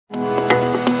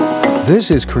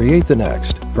This is Create the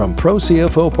Next from Pro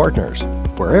CFO Partners,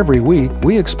 where every week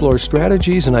we explore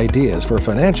strategies and ideas for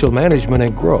financial management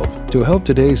and growth to help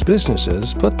today's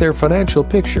businesses put their financial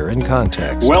picture in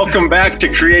context. Welcome back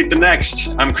to Create the Next.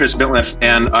 I'm Chris Bintliff,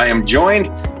 and I am joined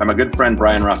by my good friend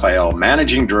Brian Raphael,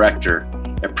 Managing Director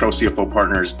at Pro CFO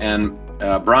Partners. And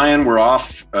Brian, we're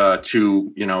off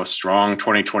to a strong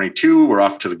 2022. We're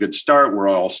off to the good start. We're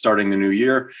all starting the new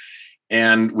year.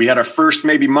 And we had our first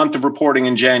maybe month of reporting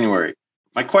in January.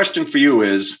 My question for you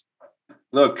is,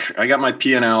 look, I got my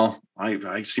P&L.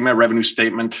 I see my revenue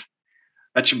statement.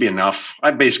 That should be enough.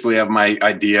 I basically have my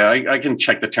idea. I can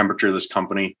check the temperature of this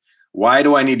company. Why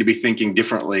do I need to be thinking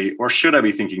differently, or should I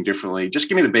be thinking differently? Just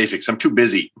give me the basics. I'm too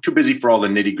busy. I'm too busy for all the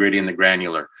nitty gritty and the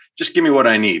granular. Just give me what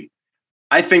I need.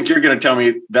 I think you're going to tell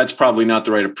me that's probably not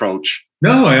the right approach.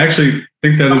 No, I actually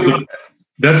think that's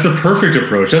the perfect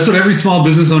approach. That's what every small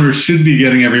business owner should be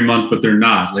getting every month, but they're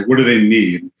not. Like, what do they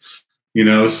need?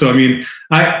 So I mean,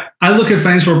 I look at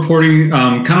financial reporting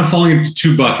kind of falling into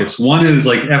two buckets. One is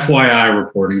like FYI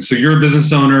reporting. So you're a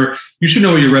business owner, you should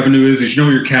know what your revenue is, you should know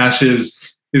what your cash is.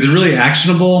 Is it really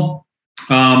actionable?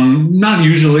 Not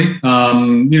usually.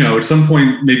 At some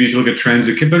point, maybe if you look at trends,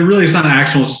 but really it's not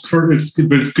actionable. But it's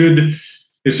good.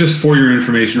 It's just for your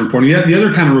information reporting. The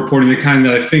other kind of reporting, the kind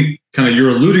that I think kind of you're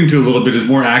alluding to a little bit, is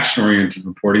more action-oriented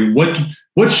reporting. What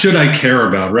should I care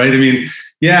about, right? I mean,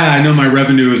 yeah, I know my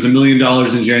revenue is $1 million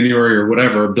in January or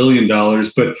whatever, $1 billion,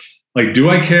 but like, do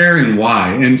I care and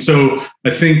why? And so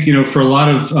I think, for a lot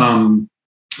of,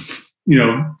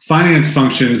 finance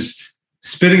functions,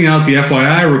 spitting out the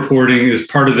FYI reporting is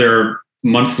part of their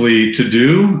monthly to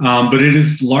do, but it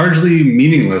is largely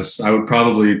meaningless. I would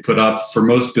probably put up for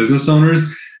most business owners.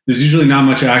 There's usually not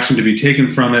much action to be taken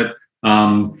from it.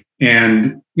 And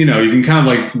you can kind of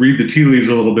like read the tea leaves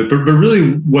a little bit, but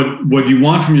really what you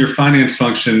want from your finance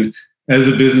function as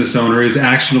a business owner is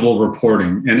actionable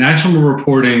reporting. And actionable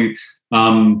reporting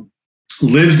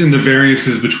lives in the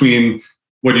variances between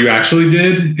what you actually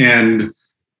did and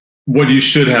what you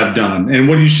should have done. And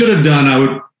what you should have done, I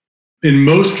would, in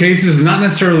most cases, is not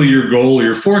necessarily your goal or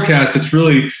your forecast. It's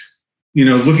really,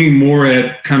 looking more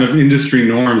at kind of industry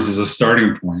norms as a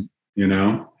starting point,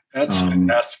 That's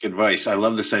fantastic advice. I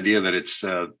love this idea that it's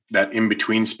that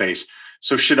in-between space.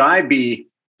 So should I be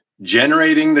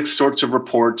generating the sorts of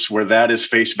reports where that is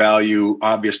face value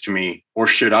obvious to me? Or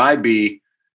should I be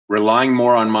relying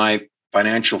more on my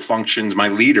financial functions, my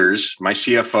leaders, my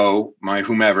CFO, my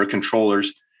whomever,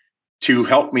 controllers, to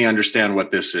help me understand what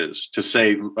this is? To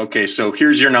say, okay, so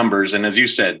here's your numbers. And as you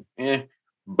said,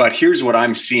 but here's what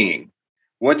I'm seeing.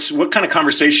 What kind of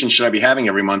conversation should I be having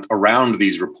every month around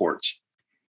these reports?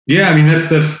 Yeah, I mean, that's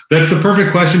the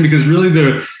perfect question, because really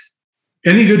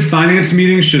any good finance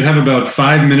meeting should have about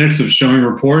 5 minutes of showing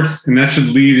reports, and that should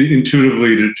lead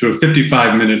intuitively to a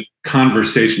 55-minute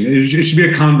conversation. It should be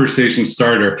a conversation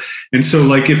starter. And so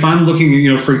like if I'm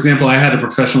looking, for example, I had a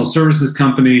professional services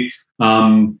company.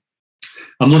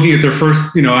 I'm looking at their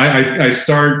first, I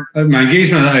start my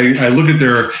engagement. I look at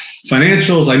their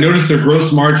financials. I notice their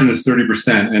gross margin is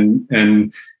 30%.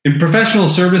 And in professional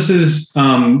services,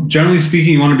 generally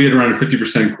speaking, you want to be at around a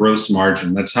 50% gross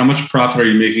margin. That's how much profit are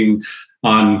you making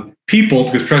on people,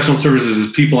 because professional services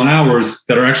is people and hours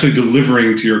that are actually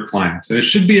delivering to your clients. And it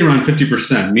should be around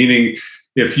 50%, meaning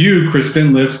if you, Chris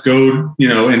Bintliff, go,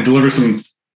 and deliver some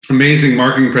amazing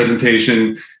marketing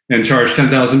presentation and charge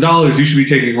 $10,000, you should be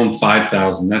taking home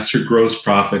 $5,000. That's your gross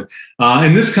profit.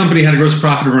 And this company had a gross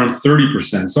profit of around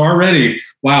 30%. So already,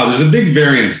 wow, there's a big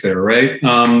variance there, right?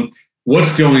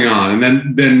 What's going on?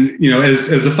 And then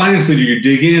as a finance leader, you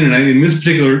dig in. And in this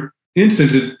particular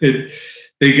instance,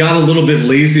 they got a little bit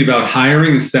lazy about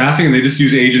hiring and staffing, and they just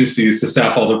use agencies to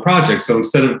staff all their projects. So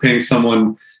instead of paying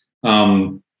someone,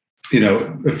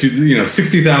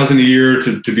 $60,000 a year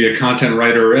to be a content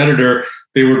writer or editor,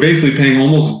 they were basically paying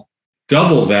almost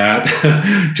double that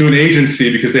to an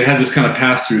agency because they had this kind of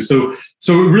pass through. So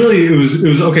really it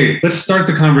was okay. Let's start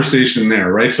the conversation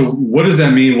there, right? So what does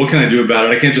that mean? What can I do about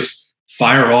it? I can't just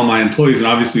fire all my employees, and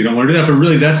obviously you don't want to do that. But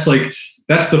really, that's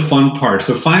the fun part.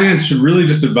 So finance should really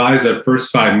just advise that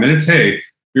first 5 minutes. Hey,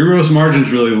 your gross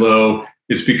margin's really low.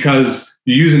 It's because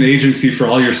you use an agency for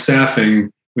all your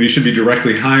staffing when you should be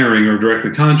directly hiring or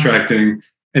directly contracting.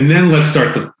 And then let's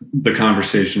start the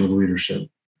conversation with leadership.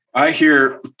 I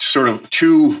hear sort of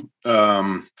two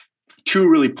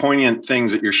really poignant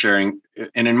things that you're sharing.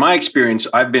 And in my experience,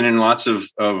 I've been in lots of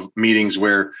meetings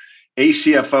where a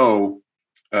CFO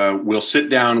will sit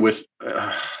down with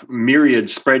myriad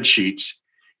spreadsheets,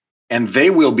 and they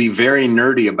will be very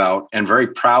nerdy about and very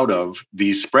proud of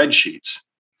these spreadsheets.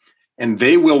 And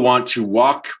they will want to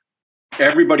walk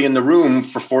everybody in the room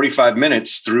for 45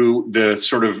 minutes through the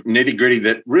sort of nitty gritty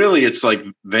that really it's like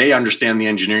they understand the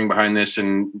engineering behind this,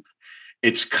 and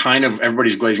it's kind of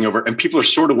everybody's glazing over and people are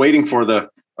sort of waiting for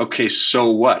okay, so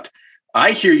what?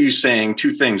 I hear you saying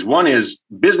two things. One is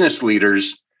business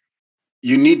leaders,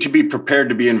 you need to be prepared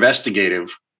to be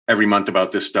investigative every month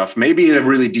about this stuff, maybe at a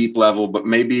really deep level, but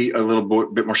maybe a little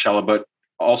bit more shallow. But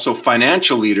also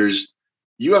financial leaders,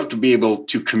 you have to be able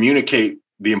to communicate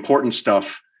the important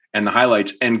stuff and the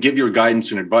highlights and give your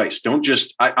guidance and advice. Don't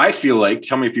just, I feel like,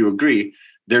 tell me if you agree,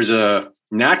 there's a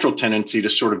natural tendency to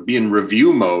sort of be in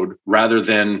review mode rather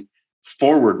than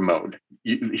forward mode.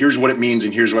 Here's what it means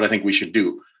and here's what I think we should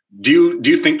do. Do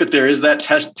you think that there is that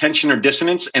tension or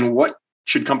dissonance, and what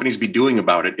should companies be doing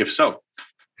about it, if so?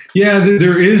 Yeah,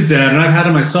 there is that. And I've had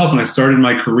it myself. When I started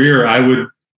my career, I would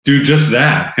do just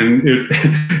that. And like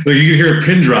you could hear a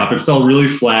pin drop. It felt really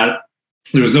flat.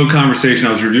 There was no conversation.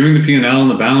 I was reviewing the P&L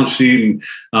and the balance sheet,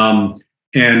 and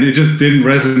it just didn't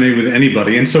resonate with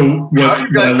anybody. And so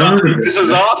this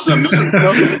is awesome. This is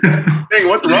the thing.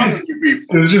 What's wrong with you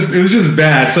people? It was just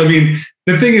bad. So, I mean,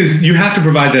 the thing is, you have to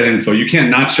provide that info. You can't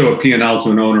not show a P&L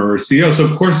to an owner or a CEO. So,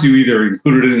 of course, you either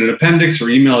include it in an appendix or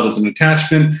email it as an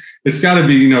attachment. It's got to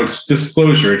be, it's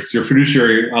disclosure. It's your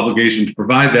fiduciary obligation to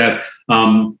provide that.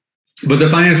 But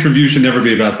the finance review should never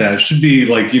be about that. It should be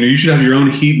like, you should have your own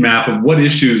heat map of what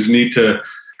issues need to,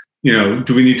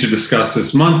 do we need to discuss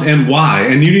this month and why?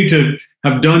 And you need to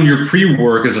have done your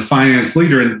pre-work as a finance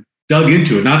leader and dug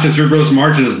into it, not just your gross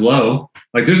margin is low.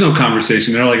 Like there's no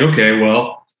conversation. They're like, okay,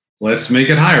 well, let's make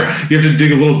it higher. You have to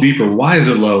dig a little deeper. Why is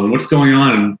it low? And what's going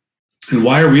on? And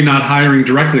why are we not hiring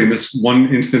directly? In this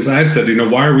one instance, I said,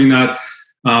 why are we not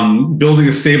building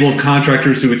a stable of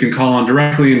contractors who we can call on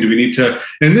directly? And do we need to,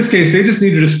 in this case, they just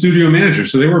needed a studio manager.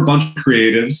 So they were a bunch of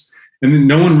creatives, and then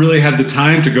no one really had the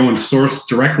time to go and source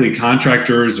directly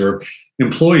contractors or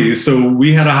employees. So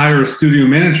we had to hire a studio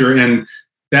manager, and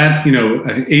that,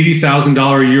 I think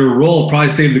 $80,000 a year role probably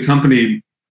saved the company,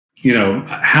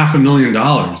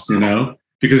 $500,000,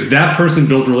 because that person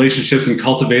built relationships and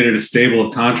cultivated a stable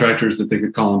of contractors that they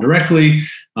could call on directly.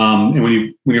 And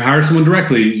when you hire someone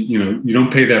directly, you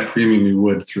don't pay that premium you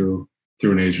would through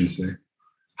an agency.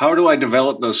 How do I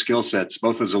develop those skill sets,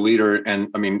 both as a leader and,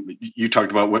 you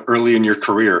talked about what early in your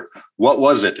career, what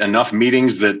was it? Enough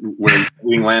meetings that were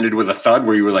being landed with a thud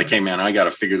where you were like, hey man, I got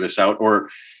to figure this out? Or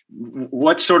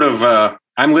what sort of,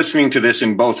 I'm listening to this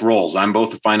in both roles. I'm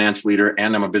both a finance leader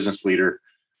and I'm a business leader.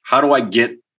 How do I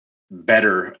get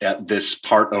better at this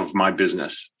part of my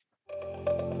business?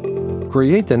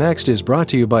 Create the Next is brought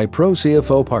to you by Pro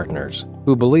CFO Partners,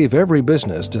 who believe every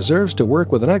business deserves to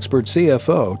work with an expert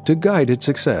CFO to guide its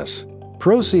success.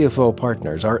 Pro CFO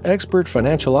Partners are expert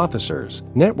financial officers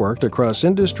networked across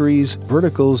industries,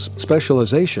 verticals,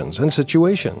 specializations, and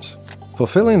situations.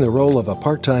 Fulfilling the role of a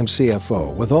part-time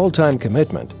CFO with all-time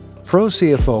commitment, Pro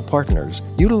CFO Partners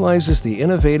utilizes the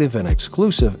innovative and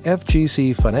exclusive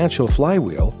FGC Financial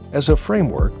Flywheel as a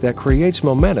framework that creates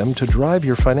momentum to drive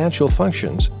your financial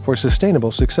functions for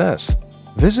sustainable success.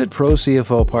 Visit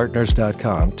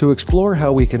ProCFOPartners.com to explore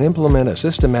how we can implement a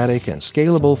systematic and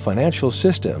scalable financial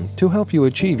system to help you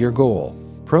achieve your goal.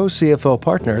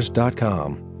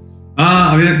 ProCFOPartners.com.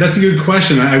 That's a good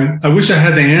question. I wish I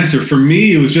had the answer. For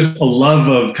me, it was just a love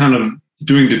of kind of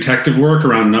doing detective work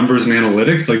around numbers and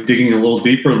analytics, like digging a little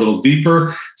deeper.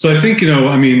 So I think,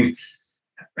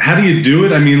 how do you do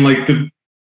it?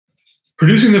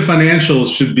 Producing the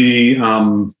financials should be,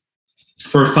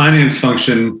 for a finance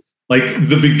function, like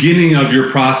the beginning of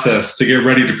your process to get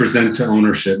ready to present to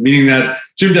ownership, meaning that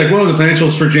Jim, like, well, the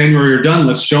financials for January are done.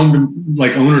 Let's show them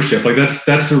like ownership. Like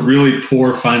that's a really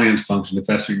poor finance function if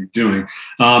that's what you're doing.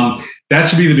 That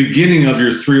should be the beginning of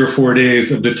your 3 or 4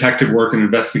 days of detective work and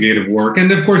investigative work.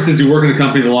 And of course, as you work in a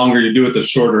company, the longer you do it, the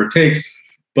shorter it takes.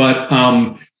 But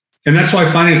and that's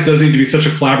why finance does need to be such a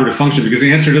collaborative function, because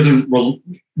the answer doesn't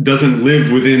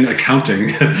live within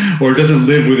accounting or doesn't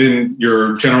live within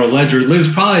your general ledger. It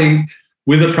lives probably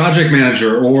with a project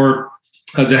manager or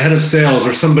the head of sales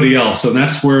or somebody else. And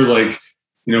that's where having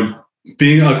a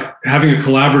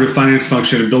collaborative finance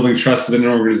function and building trust within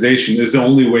an organization is the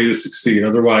only way to succeed.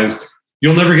 Otherwise,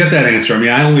 you'll never get that answer.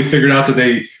 I only figured out that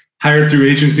they hired through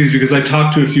agencies because I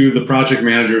talked to a few of the project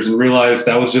managers and realized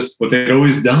that was just what they'd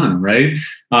always done, right?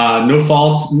 No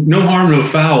fault, no harm, no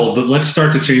foul, but let's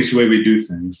start to change the way we do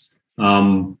things.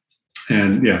 I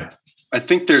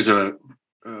think there's a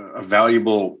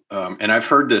valuable, and I've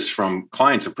heard this from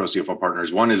clients of Pro CFO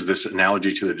Partners. One is this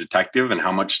analogy to the detective and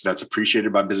how much that's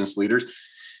appreciated by business leaders.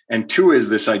 And two is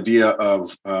this idea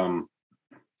of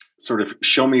sort of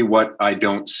show me what I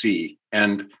don't see.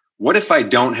 And what if I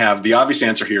don't have, the obvious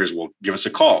answer here is, well, give us a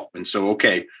call. And so,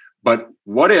 okay. But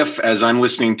what if, as I'm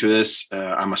listening to this,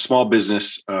 I'm a small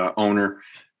business owner,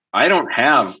 I don't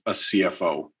have a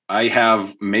CFO. I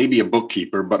have maybe a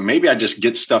bookkeeper, but maybe I just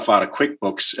get stuff out of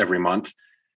QuickBooks every month.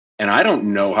 And I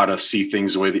don't know how to see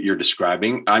things the way that you're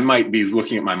describing. I might be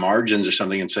looking at my margins or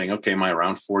something and saying, okay, am I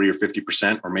around 40 or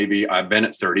 50%? Or maybe I've been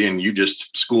at 30 and you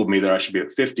just schooled me that I should be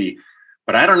at 50.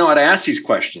 But I don't know how to ask these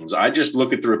questions. I just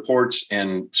look at the reports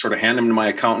and sort of hand them to my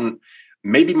accountant.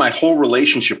 Maybe my whole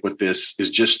relationship with this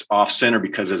is just off center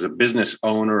because as a business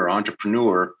owner or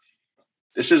entrepreneur,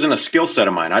 this isn't a skill set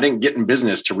of mine. I didn't get in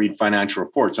business to read financial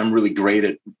reports. I'm really great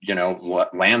at,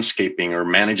 landscaping or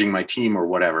managing my team or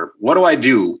whatever. What do I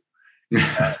do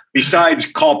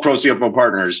besides call Pro CFO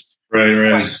Partners?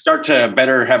 Right. I start to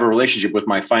better have a relationship with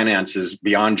my finances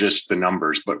beyond just the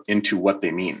numbers, but into what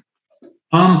they mean.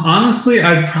 Honestly,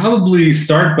 I'd probably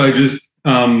start by just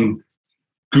Googling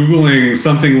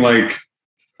something like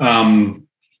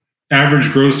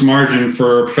average gross margin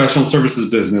for a professional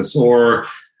services business, or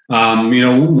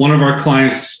one of our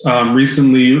clients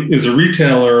recently is a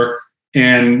retailer,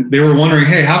 and they were wondering,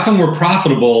 hey, how come we're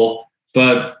profitable,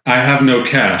 but I have no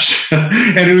cash?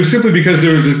 And it was simply because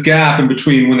there was this gap in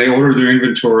between when they ordered their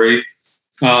inventory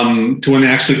to when they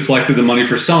actually collected the money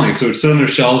for selling. So it's sit on their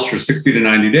shelves for 60 to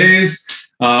 90 days.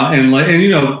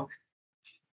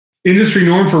 Industry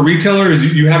norm for a retailer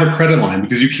is you have a credit line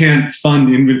because you can't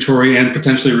fund inventory and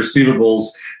potentially receivables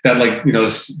that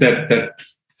that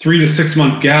 3 to 6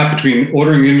 month gap between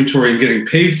ordering inventory and getting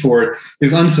paid for it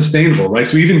is unsustainable, right?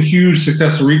 So even huge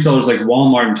successful retailers like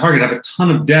Walmart and Target have a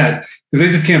ton of debt because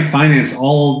they just can't finance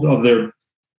all of their,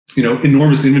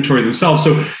 enormous inventory themselves.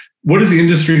 So what is the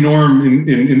industry norm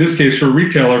in this case for a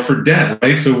retailer for debt,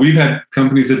 right? So we've had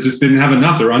companies that just didn't have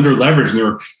enough. They're under leveraged and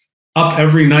they're up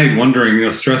every night wondering,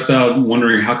 stressed out,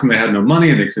 wondering how come they had no money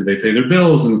and could they pay their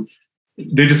bills, and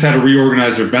they just had to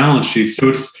reorganize their balance sheet. So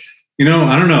it's, I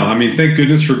don't know. I mean, thank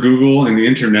goodness for Google and the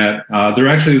internet. There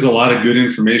actually is a lot of good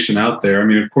information out there. I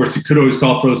mean, of course, you could always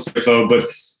call Pro CFO, but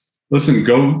listen,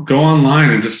 go online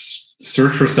and just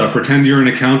search for stuff. Pretend you're an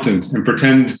accountant and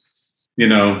pretend,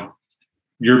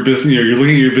 your business. You're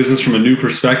looking at your business from a new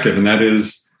perspective, and that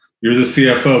is you're the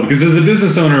CFO. Because as a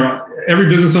business owner, every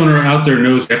business owner out there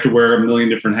knows they have to wear a million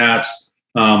different hats.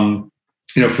 From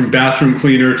bathroom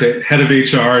cleaner to head of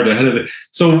HR to head of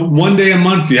so one day a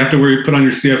month you have to put on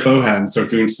your CFO hat and start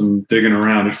doing some digging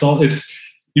around.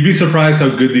 You'd be surprised how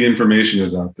good the information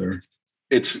is out there.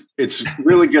 It's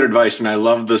really good advice. And I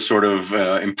love the sort of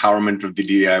empowerment of the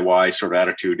DIY sort of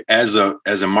attitude. As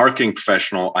a marketing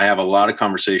professional, I have a lot of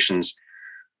conversations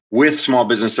with small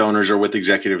business owners or with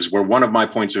executives where one of my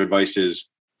points of advice is,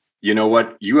 you know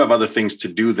what, you have other things to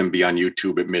do than be on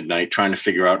YouTube at midnight trying to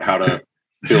figure out how to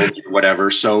build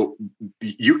whatever. So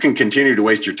you can continue to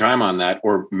waste your time on that,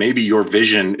 or maybe your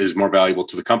vision is more valuable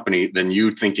to the company than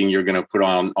you thinking you're going to put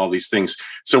on all these things.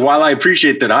 So while I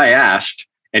appreciate that I asked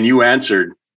and you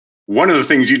answered, one of the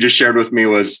things you just shared with me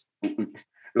was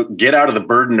get out of the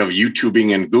burden of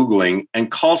YouTubing and Googling and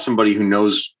call somebody who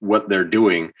knows what they're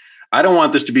doing. I don't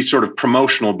want this to be sort of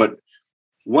promotional, but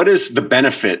what is the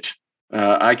benefit?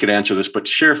 I could answer this, but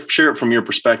share it from your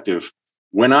perspective.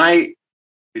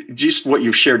 Just what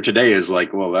you've shared today is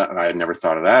like, well, I had never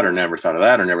thought of that, or never thought of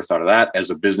that, or never thought of that as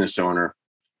a business owner.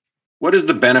 What is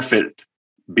the benefit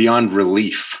beyond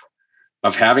relief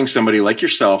of having somebody like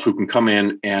yourself who can come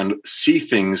in and see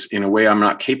things in a way I'm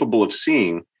not capable of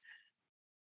seeing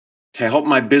to help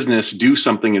my business do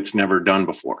something it's never done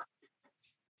before?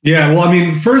 Yeah, well, I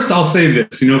mean, first I'll say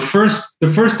this,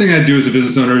 the first thing I do as a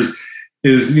business owner is,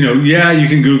 you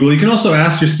can Google. You can also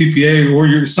ask your CPA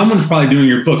or someone's probably doing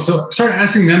your book. So start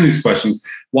asking them these questions.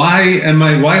 Why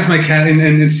is my cat,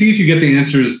 and see if you get the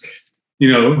answers,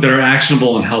 that are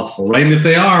actionable and helpful, right? And if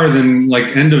they are, then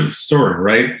end of story,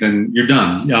 right? Then you're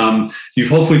done. You've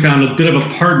hopefully found a bit of a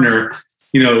partner,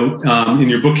 in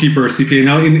your bookkeeper or CPA.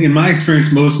 Now, in my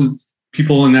experience, most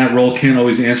people in that role can't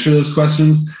always answer those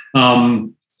questions.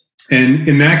 And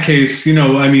in that case,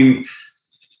 listen,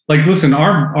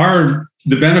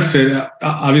 the benefit,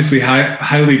 obviously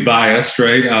highly biased,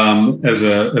 right? As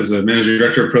a managing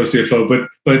director of Pro CFO,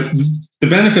 but the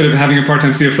benefit of having a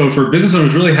part-time CFO for a business owner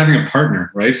is really having a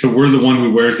partner, right? So we're the one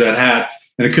who wears that hat,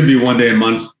 and it could be one day a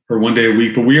month or one day a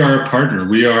week, but we are a partner.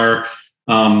 We are,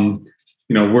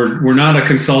 we're not a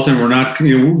consultant. We're not,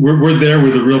 we're there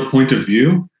with a real point of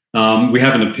view. We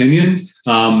have an opinion,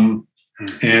 and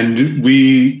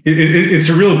it's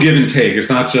a real give and take. It's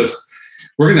not just,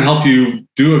 we're going to help you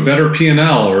do a better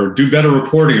P&L or do better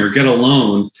reporting or get a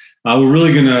loan. We're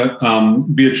really going to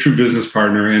be a true business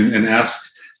partner and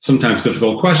ask sometimes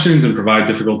difficult questions and provide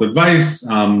difficult advice.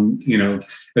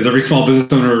 As every small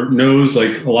business owner knows,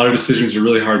 like a lot of decisions are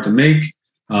really hard to make,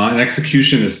 and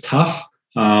execution is tough.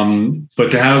 But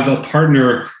to have a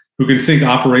partner who can think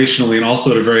operationally and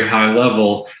also at a very high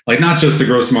level, like not just the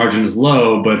gross margin is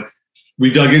low, but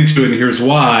we dug into it and here's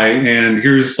why, and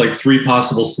here's like 3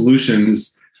 possible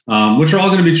solutions, which are all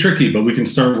going to be tricky, but we can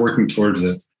start working towards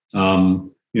it.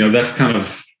 That's kind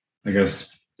of, I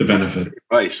guess, the benefit.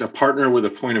 Advice, a partner with a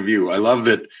point of view. I love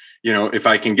that, if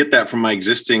I can get that from my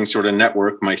existing sort of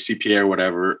network, my CPA or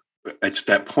whatever, it's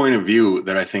that point of view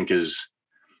that I think is,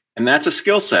 and that's a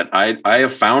skill set. I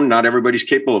have found not everybody's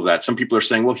capable of that. Some people are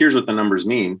saying, well, here's what the numbers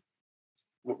mean,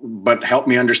 but help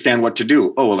me understand what to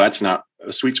do. Oh, well, that's not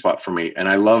a sweet spot for me. And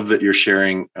I love that you're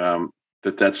sharing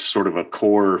that's sort of a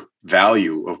core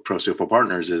value of Pro CFO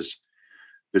Partners is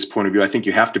this point of view. I think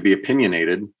you have to be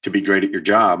opinionated to be great at your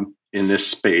job in this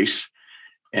space.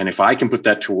 And if I can put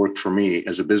that to work for me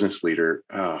as a business leader,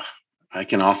 I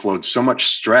can offload so much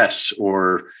stress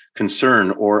or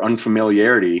concern or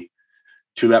unfamiliarity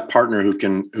to that partner who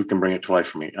can bring it to life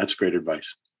for me. That's great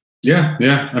advice. Yeah.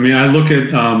 I mean, I look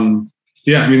at,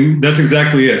 that's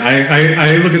exactly it.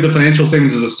 I look at the financial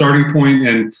statements as a starting point,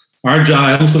 and our job,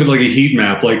 I almost look at like a heat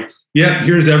map, like,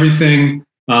 here's everything,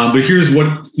 but here's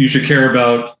what you should care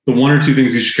about. The 1 or 2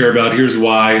 things you should care about. Here's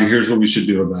why, and here's what we should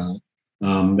do about it.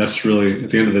 That's really, at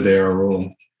the end of the day, our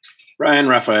role. Brian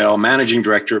Raphael, Managing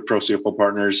Director at Pro CFO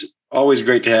Partners. Always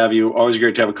great to have you. Always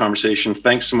great to have a conversation.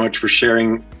 Thanks so much for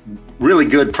sharing really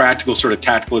good, practical, sort of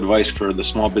tactical advice for the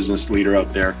small business leader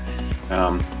out there.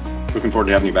 Looking forward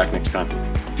to having you back next time.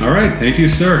 All right. Thank you,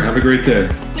 sir. Have a great day.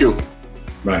 Thank you.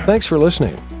 Bye. Thanks for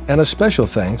listening. And a special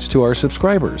thanks to our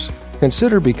subscribers.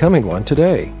 Consider becoming one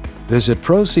today. Visit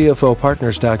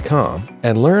ProCFOPartners.com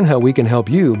and learn how we can help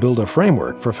you build a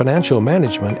framework for financial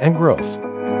management and growth.